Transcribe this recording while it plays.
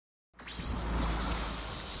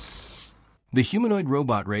The humanoid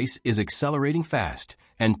robot race is accelerating fast,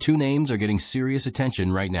 and two names are getting serious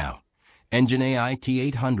attention right now: EngineAI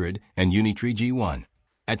T800 and Unitree G1.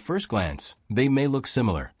 At first glance, they may look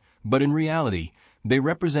similar, but in reality, they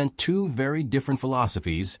represent two very different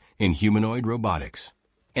philosophies in humanoid robotics.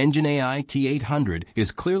 EngineAI T800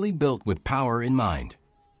 is clearly built with power in mind.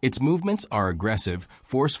 Its movements are aggressive,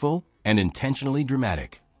 forceful, and intentionally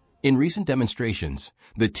dramatic. In recent demonstrations,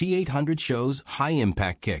 the T800 shows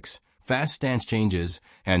high-impact kicks, fast stance changes,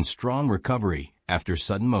 and strong recovery after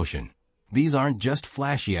sudden motion. These aren't just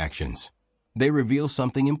flashy actions. They reveal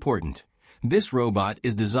something important. This robot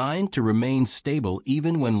is designed to remain stable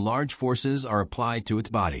even when large forces are applied to its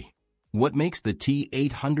body. What makes the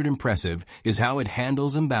T800 impressive is how it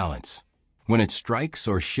handles imbalance. When it strikes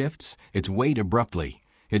or shifts its weight abruptly,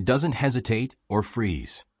 it doesn't hesitate or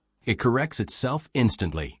freeze. It corrects itself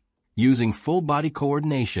instantly, using full body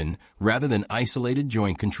coordination rather than isolated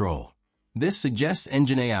joint control. This suggests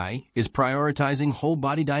EngineAI is prioritizing whole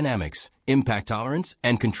body dynamics, impact tolerance,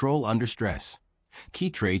 and control under stress. Key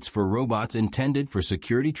traits for robots intended for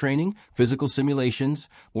security training, physical simulations,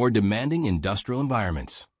 or demanding industrial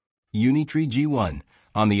environments. Unitree G1,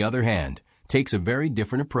 on the other hand, takes a very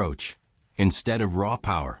different approach. Instead of raw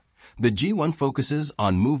power, the G1 focuses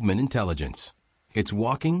on movement intelligence. Its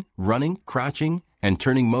walking, running, crouching, and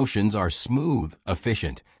turning motions are smooth,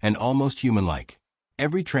 efficient, and almost human-like.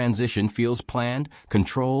 Every transition feels planned,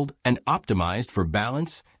 controlled, and optimized for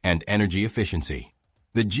balance and energy efficiency.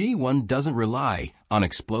 The G1 doesn't rely on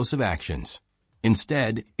explosive actions.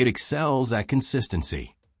 Instead, it excels at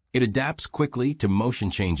consistency. It adapts quickly to motion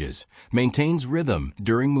changes, maintains rhythm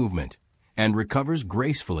during movement, and recovers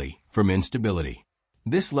gracefully from instability.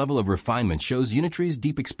 This level of refinement shows Unitree's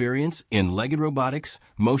deep experience in legged robotics,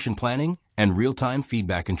 motion planning, and real-time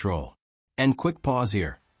feedback control. And quick pause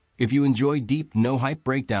here. If you enjoy deep, no-hype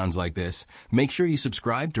breakdowns like this, make sure you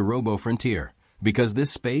subscribe to Robo Frontier, because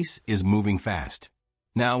this space is moving fast.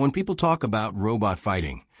 Now, when people talk about robot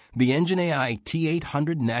fighting, the EngineAI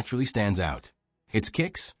T800 naturally stands out. Its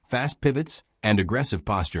kicks, fast pivots, and aggressive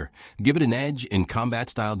posture give it an edge in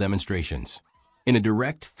combat-style demonstrations. In a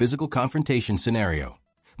direct physical confrontation scenario,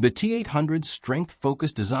 the T800's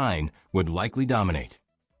strength-focused design would likely dominate.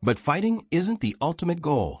 But fighting isn't the ultimate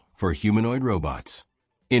goal for humanoid robots.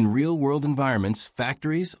 In real-world environments,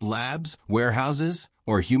 factories, labs, warehouses,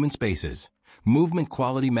 or human spaces, movement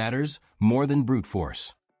quality matters more than brute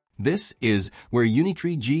force. This is where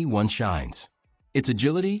Unitree G1 shines. Its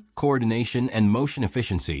agility, coordination, and motion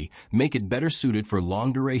efficiency make it better suited for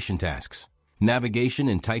long-duration tasks, navigation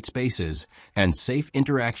in tight spaces, and safe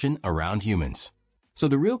interaction around humans. So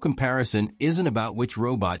the real comparison isn't about which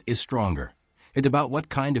robot is stronger. It's about what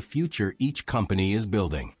kind of future each company is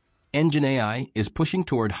building. EngineAI is pushing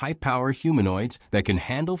toward high-power humanoids that can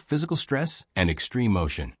handle physical stress and extreme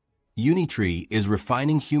motion. Unitree is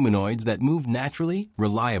refining humanoids that move naturally,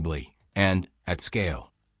 reliably, and at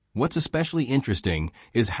scale. What's especially interesting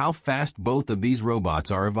is how fast both of these robots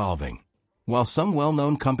are evolving. While some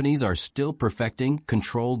well-known companies are still perfecting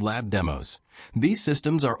controlled lab demos, these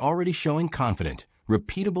systems are already showing confident,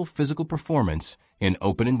 repeatable physical performance in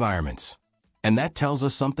open environments. And that tells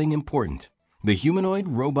us something important. The humanoid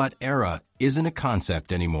robot era isn't a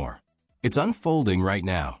concept anymore. It's unfolding right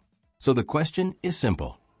now. So the question is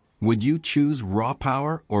simple. Would you choose raw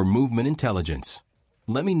power or movement intelligence?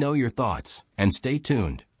 Let me know your thoughts and stay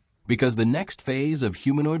tuned, because the next phase of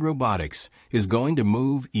humanoid robotics is going to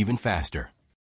move even faster.